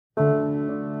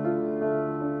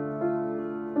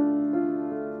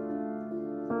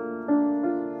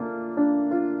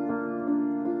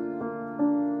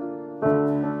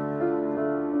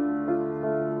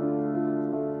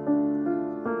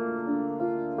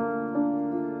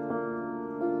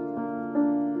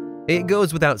It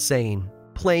goes without saying,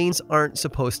 planes aren't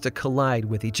supposed to collide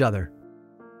with each other.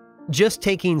 Just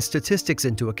taking statistics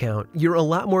into account, you're a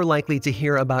lot more likely to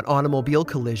hear about automobile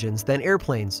collisions than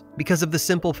airplanes because of the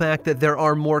simple fact that there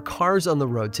are more cars on the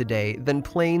road today than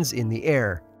planes in the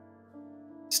air.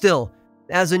 Still,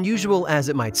 as unusual as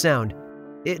it might sound,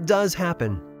 it does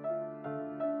happen.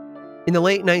 In the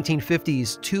late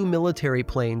 1950s, 2 military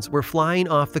planes were flying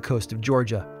off the coast of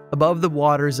Georgia, above the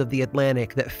waters of the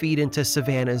Atlantic that feed into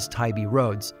Savannah's Tybee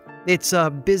roads. It's a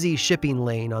busy shipping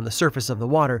lane on the surface of the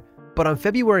water, but on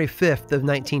February 5th of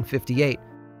 1958,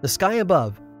 the sky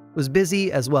above was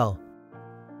busy as well.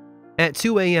 At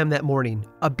 2 a.m. that morning,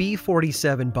 a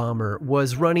B-47 bomber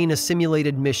was running a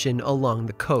simulated mission along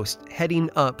the coast, heading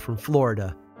up from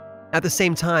Florida. At the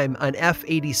same time, an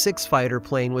F-86 fighter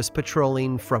plane was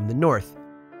patrolling from the north.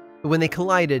 When they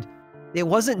collided, it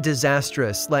wasn't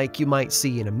disastrous like you might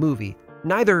see in a movie.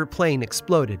 Neither plane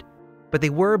exploded, but they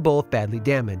were both badly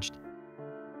damaged.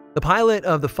 The pilot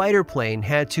of the fighter plane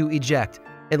had to eject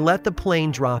and let the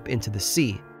plane drop into the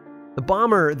sea. The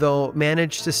bomber, though,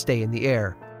 managed to stay in the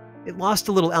air. It lost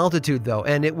a little altitude, though,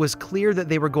 and it was clear that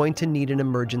they were going to need an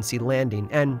emergency landing,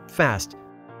 and fast.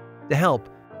 To help,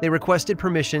 they requested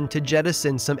permission to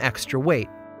jettison some extra weight,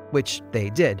 which they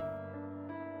did.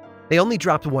 They only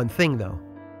dropped one thing, though.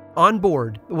 On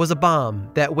board was a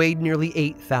bomb that weighed nearly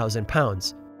 8,000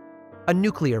 pounds. A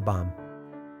nuclear bomb.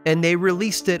 And they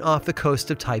released it off the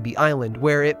coast of Tybee Island,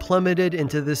 where it plummeted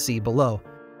into the sea below.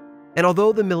 And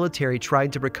although the military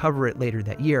tried to recover it later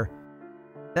that year,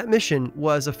 that mission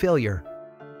was a failure.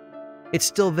 It's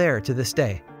still there to this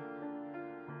day.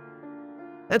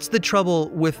 That's the trouble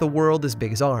with a world as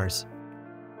big as ours.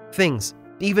 Things,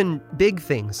 even big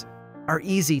things, are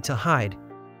easy to hide.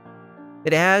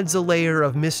 It adds a layer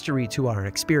of mystery to our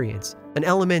experience, an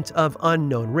element of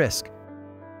unknown risk.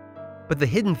 But the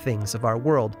hidden things of our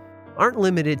world aren't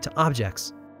limited to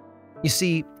objects. You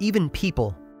see, even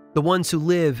people, the ones who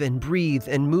live and breathe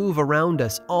and move around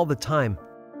us all the time,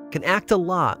 can act a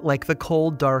lot like the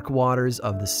cold, dark waters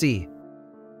of the sea.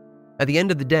 At the end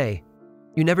of the day,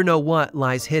 you never know what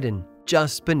lies hidden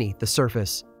just beneath the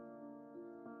surface.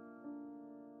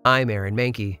 I'm Aaron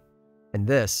Mahnke, and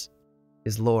this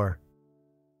is Lore.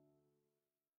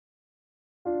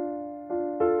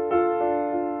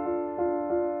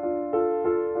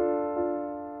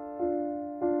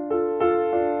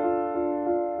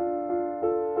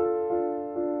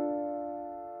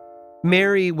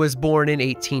 Mary was born in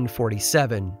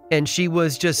 1847, and she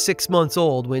was just 6 months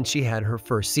old when she had her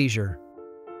first seizure.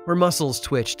 Her muscles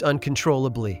twitched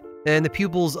uncontrollably, and the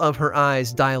pupils of her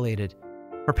eyes dilated.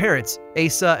 Her parents,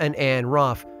 Asa and Ann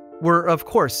Roff, were of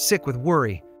course sick with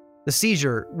worry. The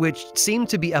seizure, which seemed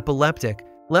to be epileptic,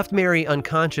 left Mary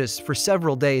unconscious for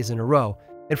several days in a row,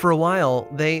 and for a while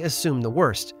they assumed the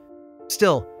worst.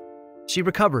 Still, she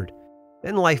recovered,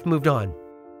 and life moved on.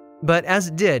 But as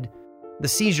it did, the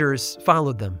seizures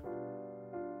followed them.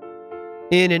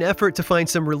 In an effort to find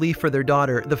some relief for their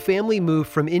daughter, the family moved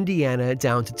from Indiana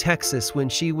down to Texas when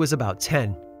she was about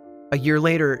 10. A year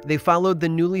later, they followed the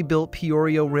newly built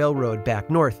Peoria Railroad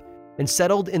back north and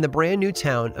settled in the brand new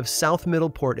town of South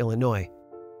Middleport, Illinois.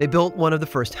 They built one of the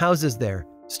first houses there,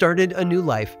 started a new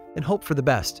life, and hoped for the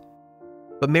best.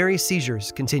 But Mary's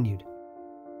seizures continued.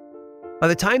 By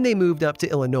the time they moved up to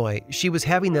Illinois, she was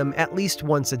having them at least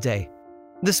once a day.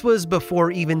 This was before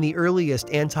even the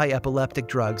earliest anti-epileptic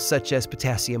drugs such as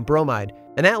potassium bromide,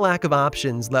 and that lack of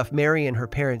options left Mary and her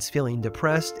parents feeling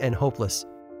depressed and hopeless.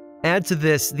 Add to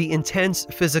this the intense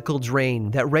physical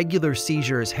drain that regular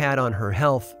seizures had on her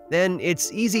health, and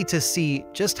it's easy to see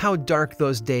just how dark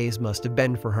those days must have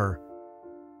been for her.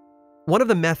 One of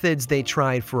the methods they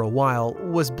tried for a while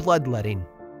was bloodletting.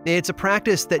 It's a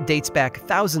practice that dates back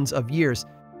thousands of years,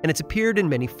 and it's appeared in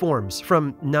many forms,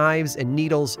 from knives and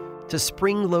needles to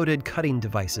spring-loaded cutting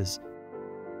devices.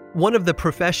 One of the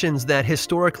professions that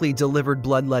historically delivered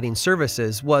bloodletting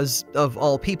services was, of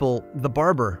all people, the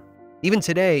barber. Even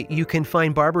today, you can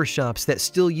find barber shops that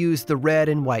still use the red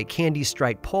and white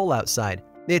candy-striped pole outside.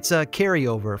 It's a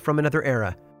carryover from another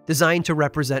era, designed to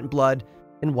represent blood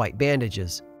and white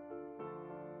bandages.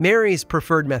 Mary's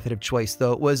preferred method of choice,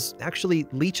 though, was actually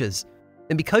leeches,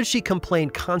 and because she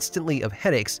complained constantly of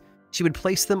headaches, she would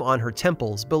place them on her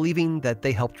temples, believing that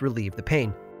they helped relieve the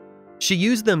pain. She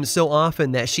used them so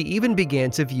often that she even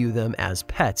began to view them as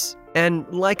pets. And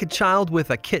like a child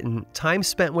with a kitten, time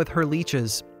spent with her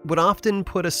leeches would often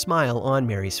put a smile on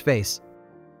Mary's face.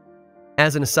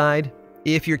 As an aside,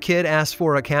 if your kid asks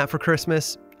for a cat for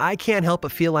Christmas, I can't help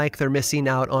but feel like they're missing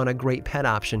out on a great pet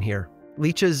option here.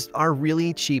 Leeches are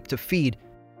really cheap to feed,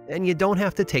 and you don't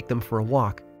have to take them for a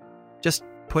walk. Just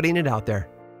putting it out there.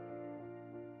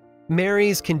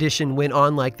 Mary's condition went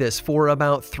on like this for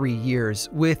about 3 years,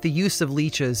 with the use of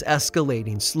leeches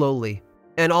escalating slowly.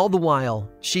 And all the while,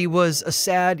 she was a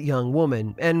sad young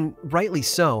woman, and rightly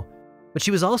so, but she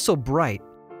was also bright,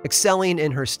 excelling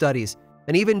in her studies,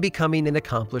 and even becoming an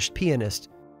accomplished pianist.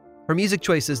 Her music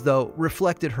choices, though,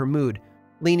 reflected her mood,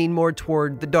 leaning more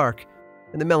toward the dark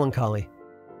and the melancholy.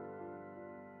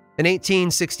 In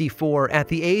 1864, at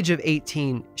the age of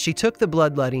 18, she took the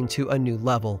bloodletting to a new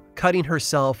level, cutting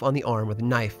herself on the arm with a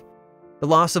knife. The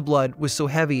loss of blood was so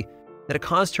heavy that it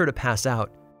caused her to pass out.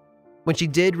 When she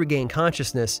did regain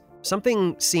consciousness,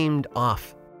 something seemed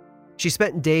off. She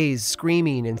spent days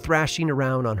screaming and thrashing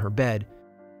around on her bed.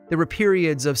 There were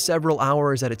periods of several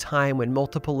hours at a time when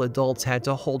multiple adults had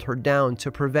to hold her down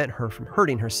to prevent her from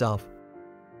hurting herself.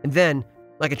 And then,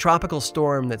 like a tropical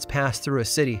storm that's passed through a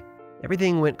city,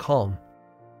 everything went calm.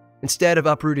 Instead of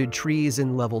uprooted trees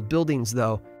and leveled buildings,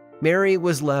 though, Mary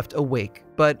was left awake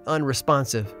but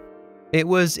unresponsive. It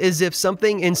was as if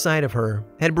something inside of her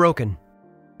had broken.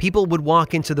 People would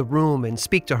walk into the room and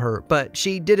speak to her, but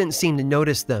she didn't seem to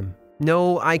notice them.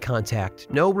 No eye contact,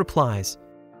 no replies.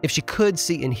 If she could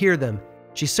see and hear them,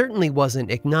 she certainly wasn't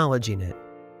acknowledging it.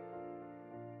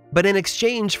 But in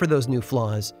exchange for those new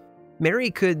flaws,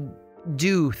 Mary could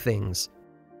do things.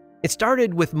 It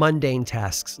started with mundane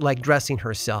tasks like dressing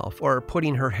herself or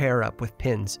putting her hair up with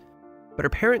pins. But her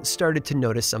parents started to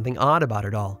notice something odd about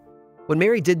it all. When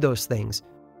Mary did those things,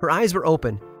 her eyes were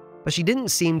open, but she didn't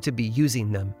seem to be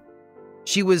using them.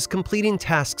 She was completing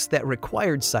tasks that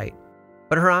required sight,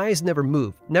 but her eyes never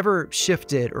moved, never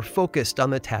shifted or focused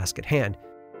on the task at hand.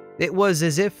 It was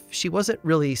as if she wasn't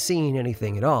really seeing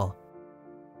anything at all.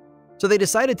 So they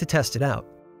decided to test it out.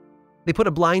 They put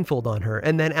a blindfold on her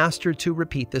and then asked her to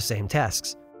repeat the same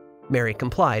tasks. Mary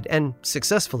complied, and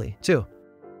successfully, too.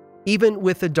 Even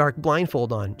with the dark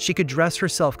blindfold on, she could dress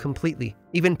herself completely,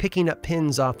 even picking up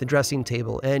pins off the dressing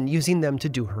table and using them to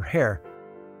do her hair.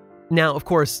 Now, of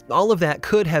course, all of that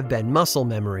could have been muscle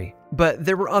memory, but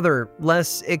there were other,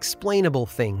 less explainable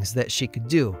things that she could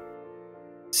do.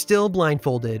 Still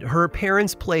blindfolded, her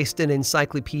parents placed an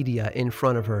encyclopedia in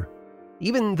front of her.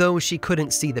 Even though she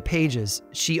couldn't see the pages,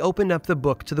 she opened up the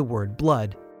book to the word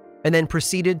blood, and then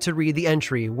proceeded to read the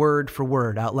entry word for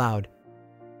word out loud.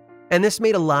 And this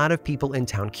made a lot of people in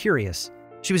town curious.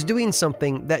 She was doing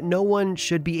something that no one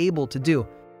should be able to do,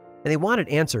 and they wanted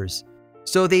answers.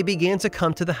 So they began to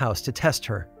come to the house to test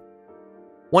her.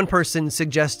 One person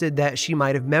suggested that she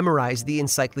might have memorized the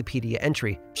encyclopedia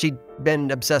entry. She'd been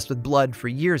obsessed with blood for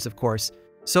years, of course,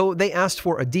 so they asked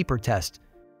for a deeper test.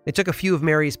 They took a few of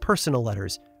Mary's personal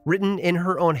letters, written in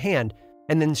her own hand,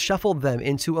 and then shuffled them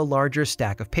into a larger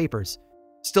stack of papers.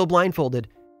 Still blindfolded,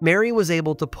 Mary was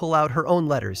able to pull out her own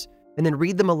letters and then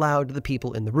read them aloud to the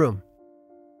people in the room.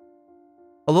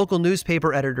 A local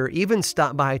newspaper editor even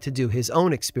stopped by to do his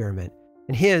own experiment,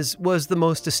 and his was the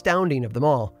most astounding of them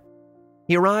all.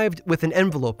 He arrived with an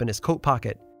envelope in his coat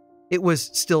pocket. It was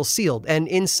still sealed, and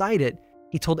inside it,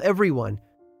 he told everyone,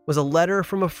 was a letter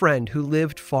from a friend who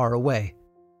lived far away.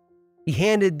 He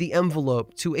handed the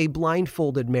envelope to a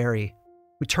blindfolded Mary,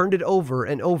 who turned it over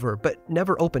and over but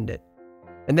never opened it.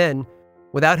 And then,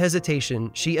 without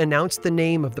hesitation, she announced the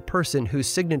name of the person whose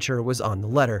signature was on the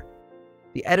letter.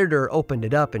 The editor opened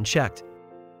it up and checked.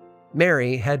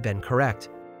 Mary had been correct.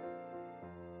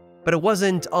 But it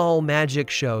wasn't all magic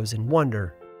shows and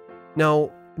wonder.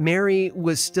 No, Mary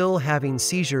was still having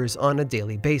seizures on a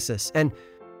daily basis, and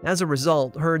as a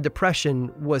result, her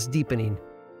depression was deepening,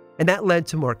 and that led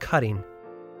to more cutting.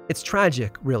 It's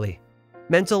tragic, really.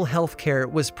 Mental health care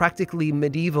was practically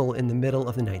medieval in the middle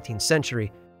of the 19th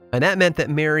century, and that meant that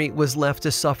Mary was left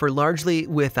to suffer largely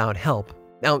without help,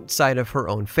 outside of her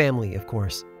own family, of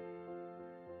course.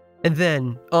 And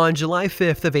then, on July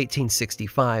 5th of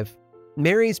 1865,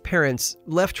 Mary's parents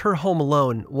left her home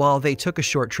alone while they took a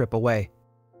short trip away.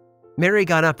 Mary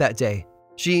got up that day.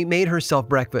 She made herself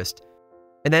breakfast,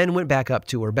 and then went back up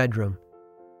to her bedroom.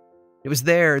 It was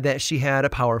there that she had a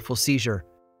powerful seizure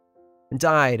and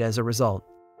died as a result.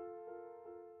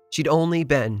 She'd only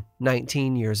been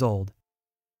 19 years old.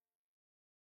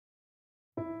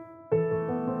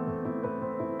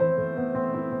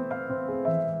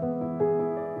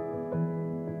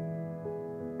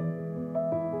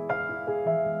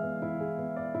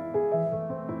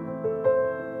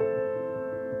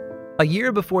 A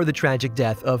year before the tragic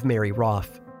death of Mary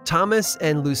Roth, Thomas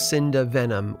and Lucinda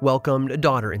Venham welcomed a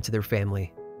daughter into their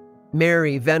family.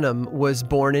 Mary Venham was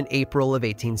born in April of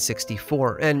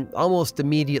 1864, and almost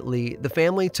immediately, the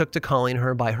family took to calling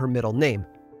her by her middle name,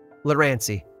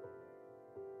 Larancy.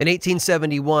 In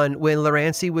 1871, when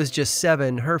Larancy was just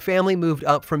 7, her family moved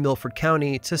up from Milford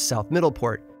County to South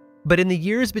Middleport. But in the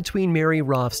years between Mary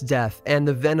Roth's death and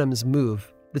the Venoms'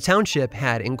 move, the township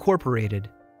had incorporated.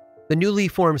 The newly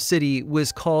formed city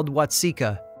was called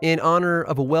Watseka in honor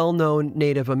of a well-known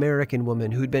Native American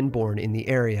woman who'd been born in the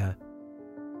area.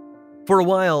 For a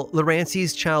while,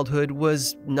 Larancey's childhood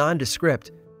was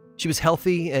nondescript. She was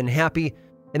healthy and happy,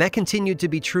 and that continued to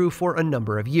be true for a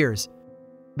number of years.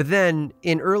 But then,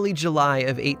 in early July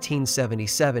of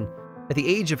 1877, at the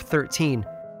age of 13,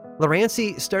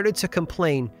 Larancey started to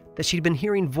complain that she'd been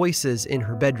hearing voices in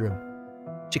her bedroom.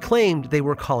 She claimed they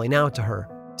were calling out to her,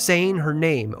 saying her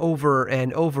name over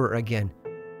and over again.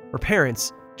 Her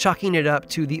parents, chalking it up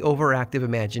to the overactive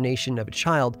imagination of a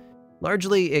child,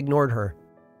 largely ignored her.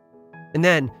 And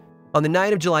then, on the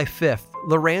night of July 5th,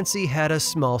 Larancey had a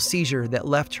small seizure that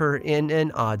left her in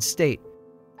an odd state.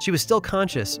 She was still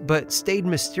conscious, but stayed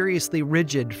mysteriously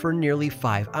rigid for nearly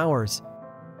 5 hours.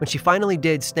 When she finally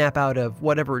did snap out of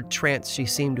whatever trance she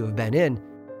seemed to have been in,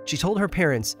 she told her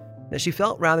parents that she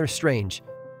felt rather strange.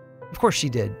 Of course she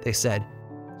did, they said.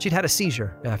 She'd had a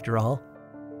seizure, after all.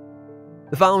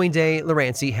 The following day,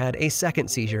 Larancey had a second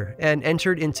seizure and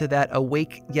entered into that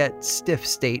awake yet stiff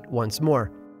state once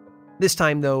more. This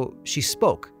time, though, she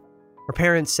spoke. Her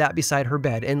parents sat beside her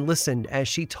bed and listened as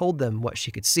she told them what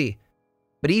she could see.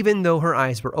 But even though her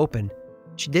eyes were open,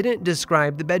 she didn't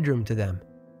describe the bedroom to them.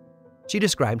 She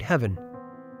described heaven.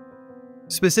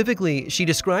 Specifically, she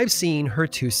described seeing her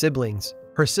two siblings,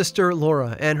 her sister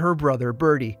Laura and her brother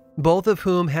Bertie, both of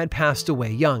whom had passed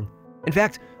away young. In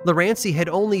fact, Larancey had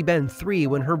only been 3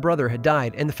 when her brother had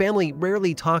died, and the family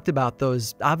rarely talked about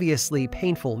those obviously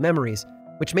painful memories,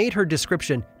 which made her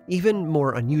description even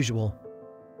more unusual.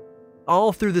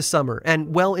 All through the summer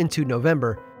and well into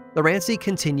November, Larancey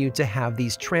continued to have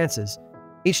these trances.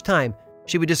 Each time,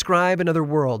 she would describe another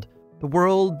world, the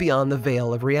world beyond the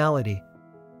veil of reality.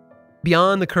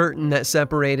 Beyond the curtain that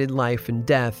separated life and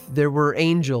death, there were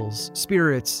angels,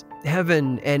 spirits,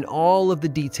 heaven, and all of the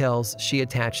details she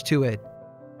attached to it.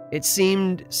 It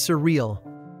seemed surreal.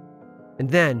 And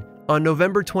then, on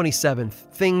November 27th,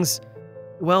 things,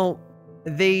 well,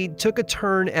 they took a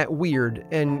turn at weird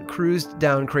and cruised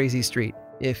down Crazy Street,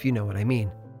 if you know what I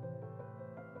mean.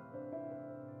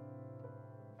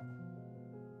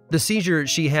 The seizure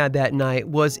she had that night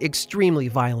was extremely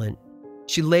violent.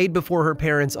 She laid before her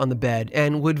parents on the bed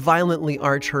and would violently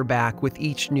arch her back with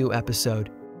each new episode.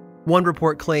 One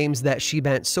report claims that she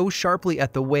bent so sharply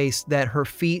at the waist that her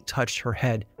feet touched her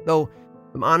head, though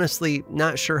I'm honestly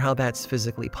not sure how that's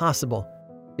physically possible.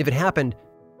 If it happened,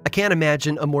 I can't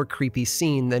imagine a more creepy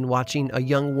scene than watching a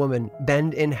young woman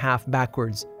bend in half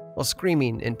backwards while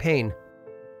screaming in pain.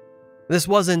 This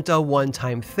wasn't a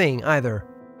one-time thing either.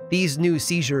 These new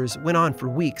seizures went on for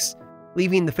weeks,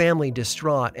 leaving the family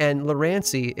distraught and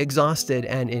Larancey exhausted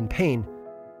and in pain.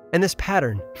 And this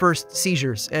pattern, first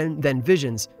seizures and then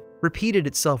visions, repeated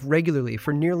itself regularly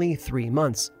for nearly 3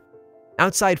 months.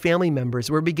 Outside family members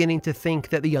were beginning to think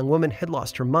that the young woman had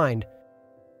lost her mind.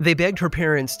 They begged her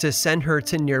parents to send her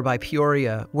to nearby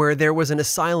Peoria, where there was an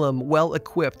asylum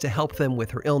well-equipped to help them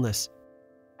with her illness.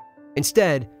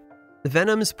 Instead, the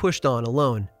Venoms pushed on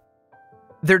alone.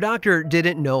 Their doctor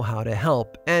didn't know how to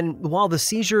help, and while the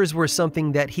seizures were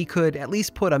something that he could at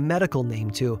least put a medical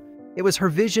name to, it was her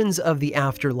visions of the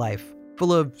afterlife,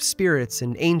 full of spirits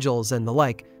and angels and the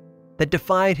like, that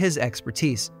defied his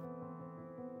expertise.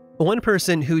 One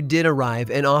person who did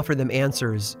arrive and offer them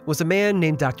answers was a man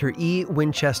named Dr. E.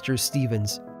 Winchester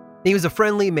Stevens. He was a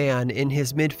friendly man in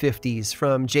his mid-50s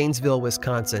from Janesville,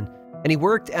 Wisconsin, and he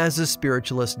worked as a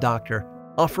spiritualist doctor,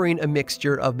 offering a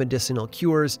mixture of medicinal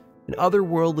cures and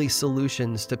otherworldly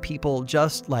solutions to people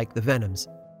just like the Venoms.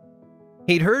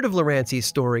 He'd heard of Larancey's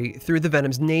story through the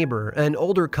Venoms' neighbor, an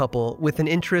older couple with an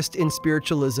interest in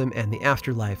spiritualism and the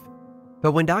afterlife.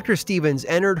 But when Dr. Stevens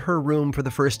entered her room for the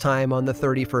first time on the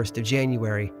 31st of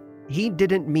January, he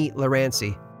didn't meet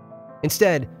Larancey.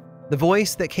 Instead, the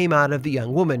voice that came out of the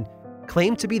young woman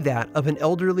claimed to be that of an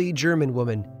elderly German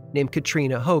woman named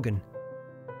Katrina Hogan.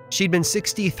 She'd been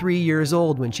 63 years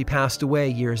old when she passed away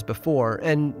years before,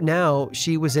 and now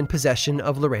she was in possession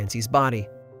of Larancey's body.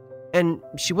 And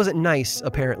she wasn't nice,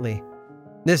 apparently.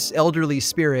 This elderly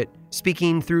spirit,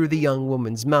 speaking through the young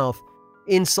woman's mouth,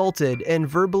 insulted and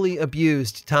verbally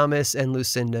abused Thomas and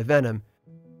Lucinda Venom.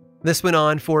 This went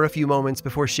on for a few moments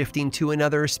before shifting to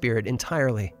another spirit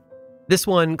entirely. This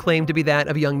one claimed to be that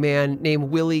of a young man named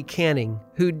Willie Canning,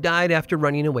 who died after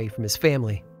running away from his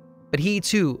family. But he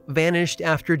too vanished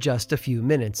after just a few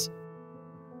minutes.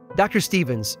 Dr.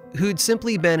 Stevens, who'd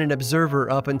simply been an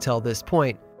observer up until this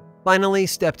point, finally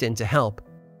stepped in to help.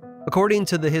 According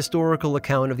to the historical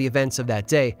account of the events of that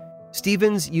day,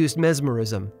 Stevens used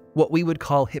mesmerism, what we would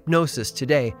call hypnosis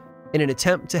today, in an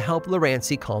attempt to help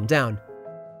Loranci calm down.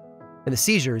 And the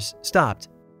seizures stopped.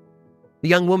 The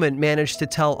young woman managed to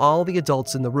tell all the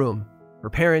adults in the room, her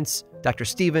parents, Dr.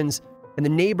 Stevens, and the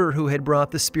neighbor who had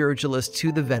brought the spiritualist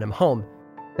to the Venom home,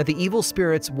 that the evil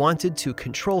spirits wanted to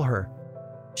control her.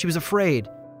 She was afraid,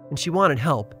 and she wanted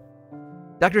help.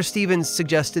 Dr. Stevens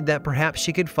suggested that perhaps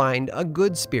she could find a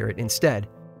good spirit instead.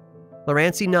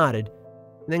 Loranci nodded,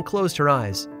 and then closed her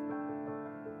eyes.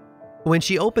 When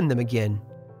she opened them again,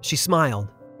 she smiled.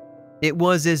 It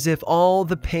was as if all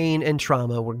the pain and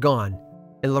trauma were gone,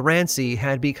 and Loranci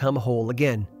had become whole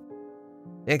again.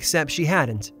 Except she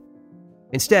hadn't.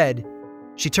 Instead,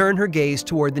 she turned her gaze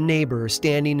toward the neighbor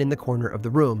standing in the corner of the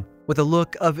room with a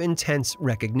look of intense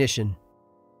recognition.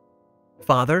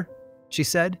 "Father," she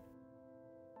said,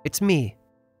 "it's me,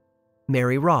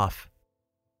 Mary Roff."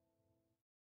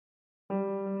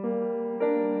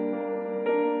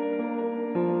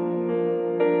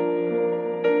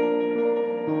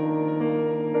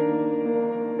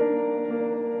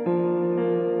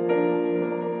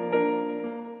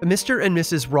 Mr. and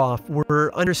Mrs. Roff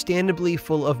were understandably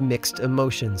full of mixed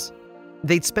emotions.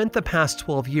 They'd spent the past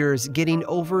 12 years getting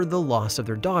over the loss of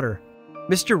their daughter.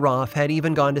 Mr. Roff had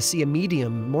even gone to see a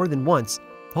medium more than once,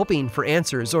 hoping for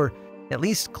answers or at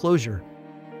least closure.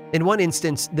 In one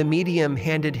instance, the medium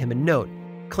handed him a note,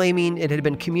 claiming it had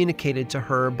been communicated to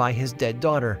her by his dead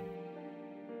daughter.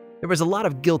 There was a lot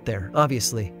of guilt there,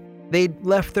 obviously. They'd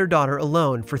left their daughter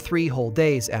alone for 3 whole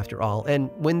days after all, and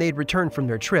when they'd returned from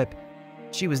their trip,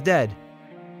 she was dead.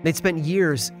 They'd spent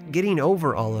years getting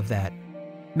over all of that.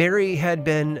 Mary had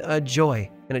been a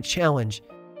joy and a challenge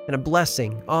and a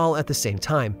blessing all at the same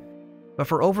time. But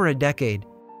for over a decade,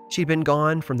 she'd been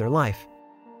gone from their life.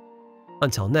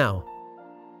 Until now.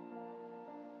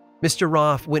 Mr.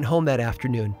 Roff went home that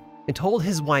afternoon and told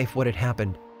his wife what had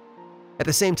happened. At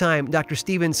the same time, Dr.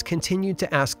 Stevens continued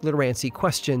to ask Loranci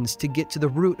questions to get to the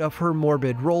root of her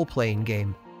morbid role-playing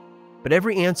game. But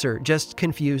every answer just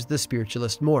confused the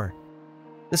spiritualist more.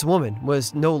 This woman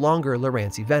was no longer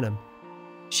Loranci Venom.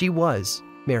 She was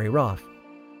Mary Roff.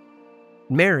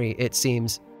 Mary, it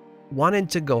seems, wanted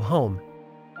to go home.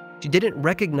 She didn't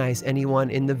recognize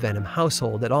anyone in the Venom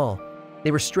household at all.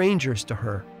 They were strangers to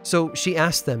her, so she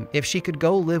asked them if she could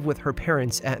go live with her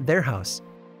parents at their house.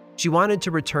 She wanted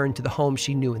to return to the home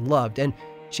she knew and loved, and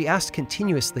she asked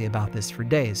continuously about this for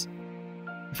days.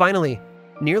 Finally,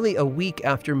 nearly a week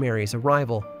after Mary's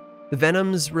arrival, the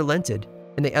Venoms relented,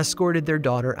 and they escorted their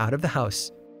daughter out of the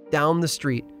house, down the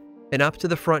street, and up to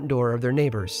the front door of their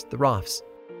neighbors, the Roffs.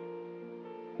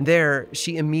 There,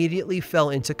 she immediately fell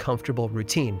into comfortable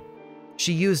routine.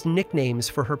 She used nicknames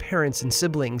for her parents and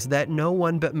siblings that no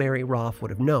one but Mary Roff would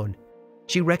have known.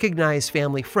 She recognized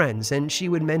family friends, and she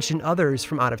would mention others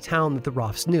from out of town that the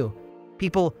Roffs knew,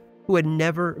 people who had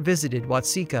never visited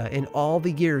Watseka in all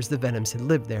the years the Venoms had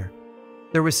lived there.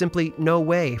 There was simply no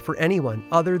way for anyone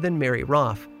other than Mary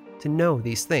Roff to know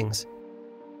these things.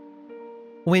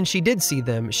 When she did see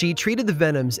them, she treated the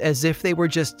Venoms as if they were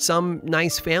just some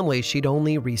nice family she'd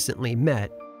only recently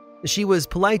met. She was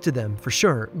polite to them, for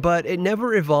sure, but it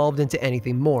never evolved into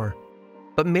anything more.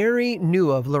 But Mary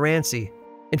knew of Loranci.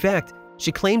 In fact,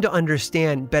 she claimed to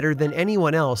understand better than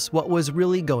anyone else what was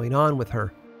really going on with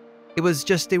her. It was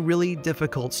just a really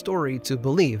difficult story to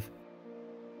believe.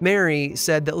 Mary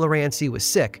said that Loranci was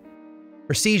sick.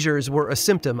 Her seizures were a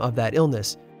symptom of that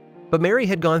illness. But Mary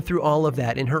had gone through all of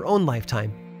that in her own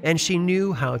lifetime, and she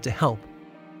knew how to help.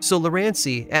 So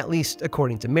Loranci, at least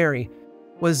according to Mary,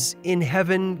 was in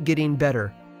heaven getting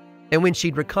better. And when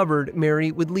she'd recovered,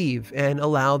 Mary would leave and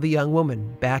allow the young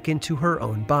woman back into her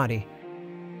own body.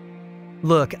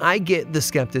 Look, I get the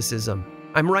skepticism.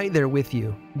 I'm right there with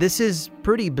you. This is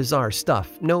pretty bizarre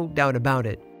stuff, no doubt about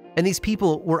it. And these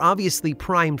people were obviously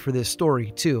primed for this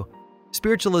story, too.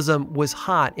 Spiritualism was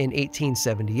hot in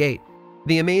 1878.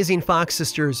 The amazing Fox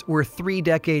sisters were 3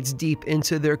 decades deep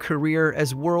into their career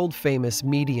as world-famous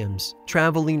mediums,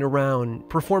 traveling around,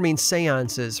 performing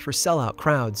seances for sellout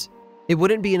crowds. It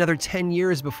wouldn't be another 10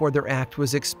 years before their act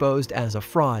was exposed as a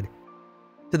fraud.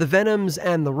 To the Venoms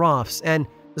and the Roffs, and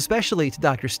especially to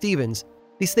Dr. Stevens,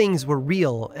 these things were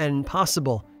real and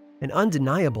possible and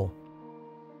undeniable.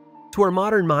 To our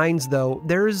modern minds, though,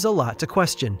 there's a lot to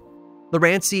question.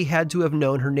 Loranci had to have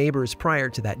known her neighbors prior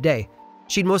to that day.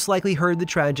 She'd most likely heard the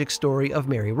tragic story of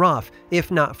Mary Roff,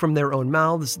 if not from their own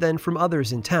mouths, then from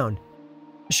others in town.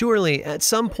 Surely, at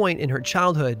some point in her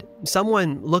childhood,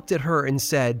 someone looked at her and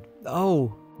said,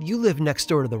 "Oh, you live next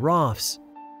door to the Roffs."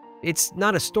 It's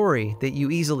not a story that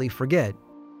you easily forget.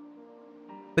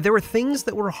 But there were things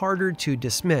that were harder to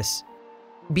dismiss.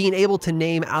 Being able to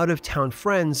name out-of-town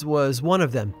friends was one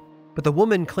of them. But the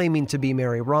woman claiming to be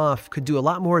Mary Roff could do a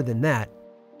lot more than that.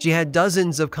 She had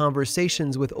dozens of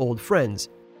conversations with old friends,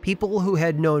 people who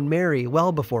had known Mary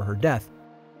well before her death.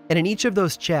 And in each of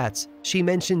those chats, she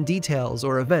mentioned details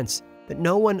or events that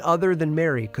no one other than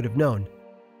Mary could have known.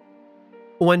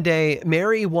 One day,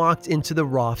 Mary walked into the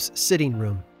Roffs' sitting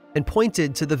room and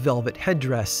pointed to the velvet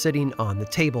headdress sitting on the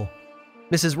table.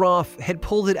 Mrs. Roff had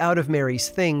pulled it out of Mary's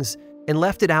things and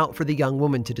left it out for the young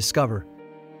woman to discover.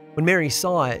 When Mary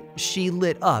saw it, she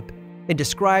lit up and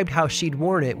described how she'd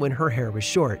worn it when her hair was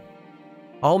short.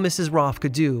 All Mrs. Roff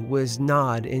could do was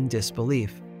nod in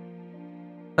disbelief.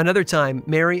 Another time,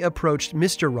 Mary approached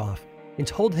Mr. Roff and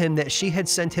told him that she had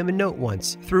sent him a note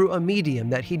once through a medium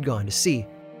that he'd gone to see.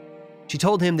 She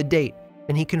told him the date,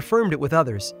 and he confirmed it with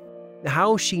others.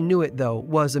 How she knew it, though,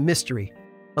 was a mystery,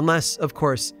 unless, of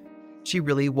course, she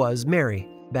really was Mary,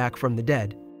 back from the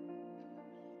dead.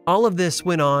 All of this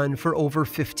went on for over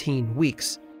 15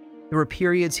 weeks. There were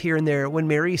periods here and there when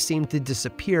Mary seemed to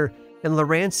disappear and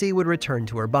Loranci would return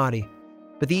to her body.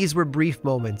 But these were brief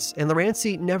moments, and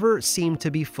Loranci never seemed to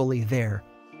be fully there.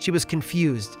 She was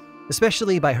confused,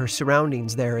 especially by her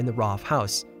surroundings there in the Roff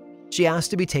house. She asked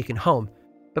to be taken home,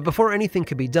 but before anything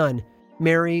could be done,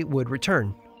 Mary would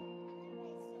return.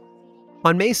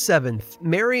 On May 7th,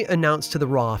 Mary announced to the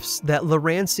Roffs that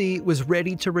Loranci was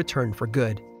ready to return for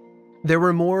good. There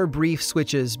were more brief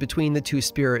switches between the two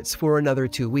spirits for another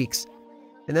 2 weeks,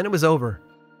 and then it was over.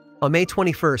 On May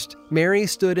 21st, Mary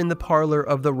stood in the parlor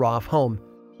of the Roff home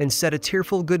and said a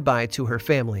tearful goodbye to her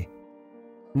family.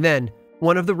 And then,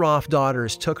 one of the Roff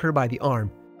daughters took her by the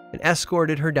arm and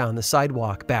escorted her down the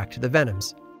sidewalk back to the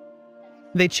Venoms.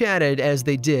 They chatted as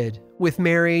they did, with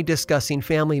Mary discussing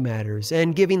family matters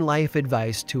and giving life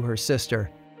advice to her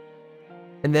sister.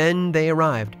 And then they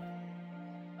arrived.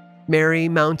 Mary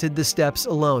mounted the steps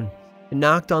alone and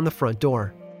knocked on the front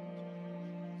door.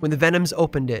 When the Venoms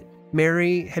opened it,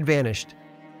 Mary had vanished.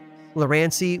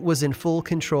 Loranci was in full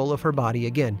control of her body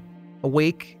again,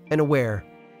 awake and aware.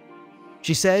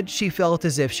 She said she felt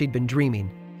as if she'd been dreaming,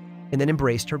 and then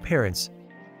embraced her parents.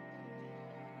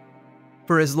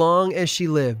 For as long as she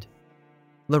lived,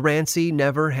 Loranci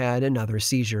never had another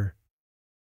seizure.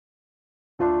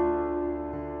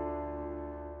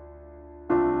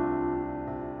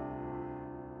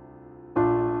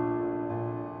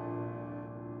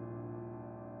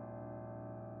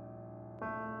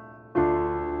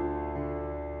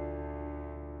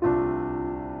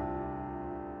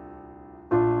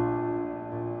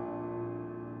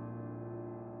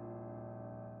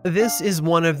 This is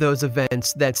one of those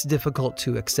events that's difficult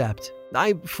to accept.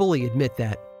 I fully admit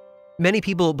that. Many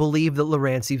people believe that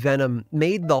Loranci Venom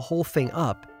made the whole thing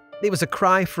up. It was a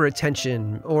cry for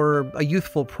attention, or a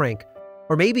youthful prank,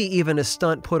 or maybe even a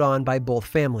stunt put on by both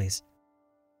families.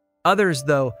 Others,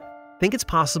 though, think it's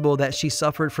possible that she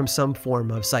suffered from some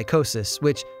form of psychosis,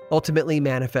 which ultimately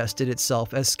manifested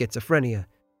itself as schizophrenia.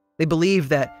 They believe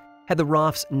that had the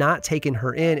Roffs not taken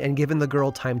her in and given the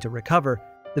girl time to recover,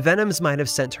 the Venoms might have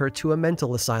sent her to a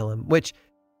mental asylum, which,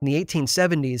 in the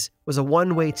 1870s, was a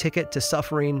one-way ticket to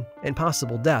suffering and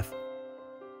possible death.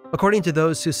 According to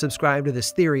those who subscribe to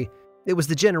this theory, it was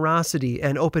the generosity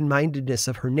and open-mindedness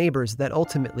of her neighbors that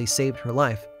ultimately saved her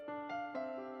life.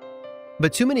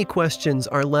 But too many questions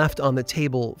are left on the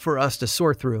table for us to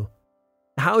sort through.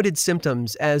 How did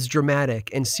symptoms as dramatic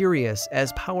and serious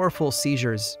as powerful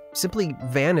seizures simply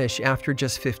vanish after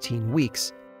just 15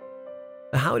 weeks?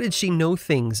 How did she know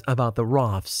things about the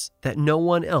Roffs that no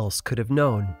one else could have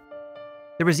known?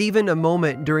 There was even a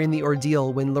moment during the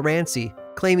ordeal when Loranci,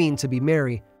 claiming to be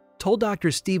Mary, told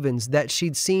Dr. Stevens that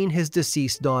she'd seen his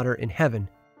deceased daughter in heaven.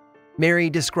 Mary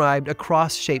described a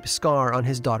cross-shaped scar on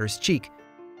his daughter's cheek.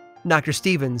 Dr.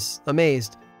 Stevens,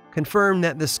 amazed, confirmed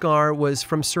that the scar was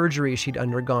from surgery she'd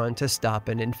undergone to stop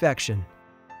an infection.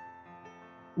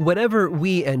 Whatever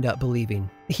we end up believing,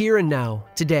 here and now,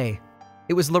 today,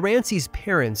 it was Loranci's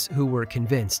parents who were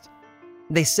convinced.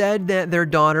 They said that their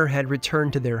daughter had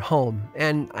returned to their home,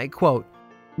 and I quote,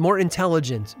 more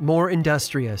intelligent, more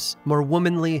industrious, more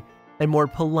womanly, and more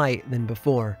polite than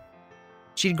before.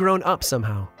 She'd grown up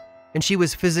somehow, and she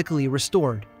was physically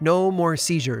restored. No more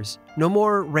seizures, no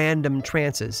more random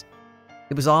trances.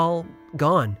 It was all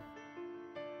gone.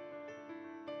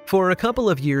 For a couple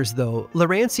of years, though,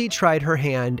 Loranci tried her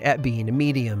hand at being a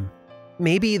medium.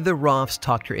 Maybe the Roffs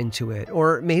talked her into it,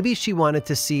 or maybe she wanted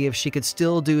to see if she could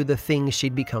still do the things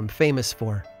she'd become famous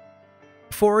for.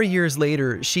 4 years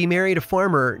later, she married a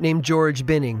farmer named George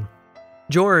Binning.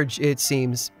 George, it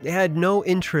seems, had no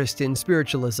interest in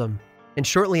spiritualism, and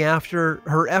shortly after,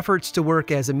 her efforts to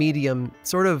work as a medium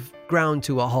sort of ground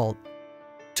to a halt.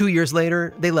 2 years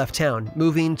later, they left town,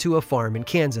 moving to a farm in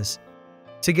Kansas.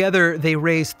 Together, they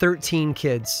raised 13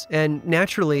 kids, and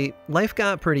naturally, life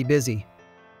got pretty busy.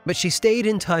 But she stayed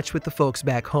in touch with the folks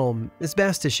back home as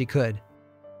best as she could.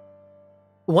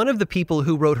 One of the people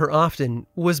who wrote her often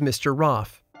was Mr.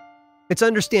 Roth. It's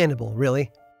understandable,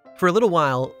 really. For a little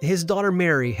while, his daughter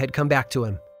Mary had come back to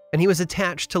him, and he was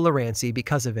attached to Loranci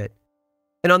because of it.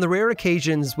 And on the rare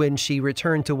occasions when she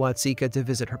returned to Watseka to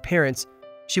visit her parents,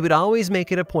 she would always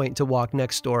make it a point to walk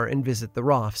next door and visit the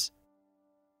Roths.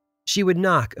 She would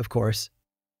knock, of course.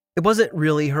 It wasn't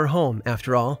really her home,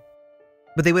 after all,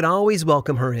 but they would always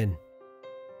welcome her in.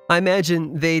 I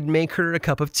imagine they'd make her a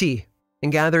cup of tea and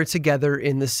gather together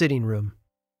in the sitting room.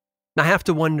 I have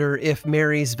to wonder if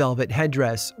Mary's velvet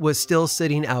headdress was still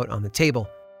sitting out on the table,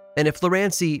 and if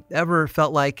Loranci ever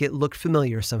felt like it looked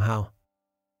familiar somehow.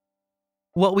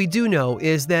 What we do know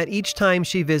is that each time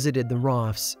she visited the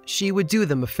Roths, she would do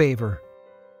them a favor.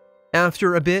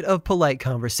 After a bit of polite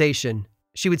conversation,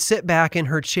 she would sit back in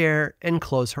her chair and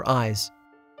close her eyes.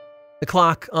 The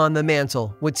clock on the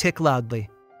mantel would tick loudly,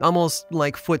 almost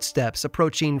like footsteps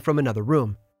approaching from another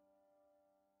room.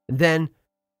 And then,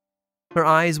 her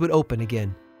eyes would open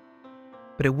again,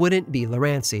 but it wouldn't be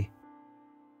Loranci.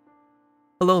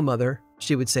 "Hello, Mother,"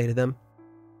 she would say to them.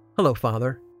 "Hello,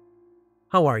 Father.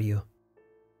 How are you?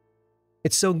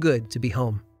 It's so good to be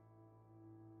home."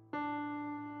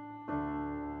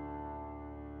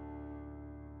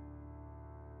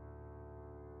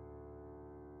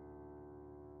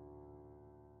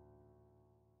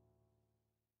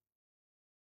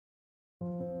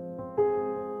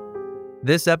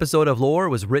 This episode of Lore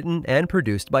was written and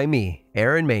produced by me,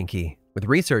 Aaron Mahnke, with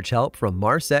research help from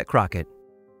Marset Crockett.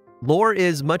 Lore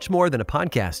is much more than a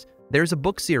podcast. There's a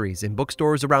book series in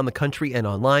bookstores around the country and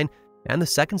online, and the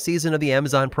second season of the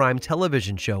Amazon Prime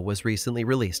television show was recently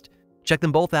released. Check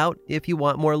them both out if you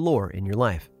want more lore in your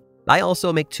life. I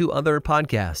also make 2 other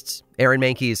podcasts, Aaron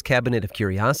Mahnke's Cabinet of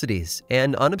Curiosities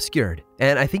and Unobscured,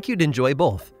 and I think you'd enjoy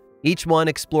both. Each one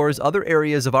explores other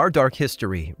areas of our dark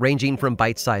history, ranging from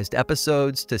bite-sized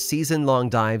episodes to season-long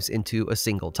dives into a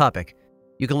single topic.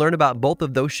 You can learn about both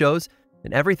of those shows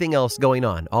and everything else going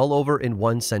on all over in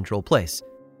one central place,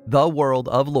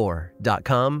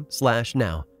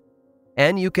 theworldoflore.com/now.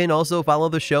 And you can also follow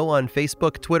the show on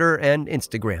Facebook, Twitter, and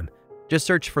Instagram. Just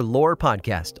search for Lore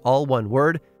Podcast, all one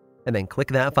word, and then click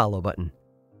that follow button.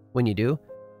 When you do,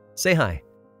 say hi.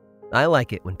 I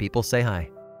like it when people say hi.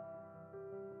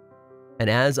 And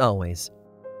as always,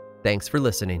 thanks for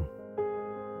listening.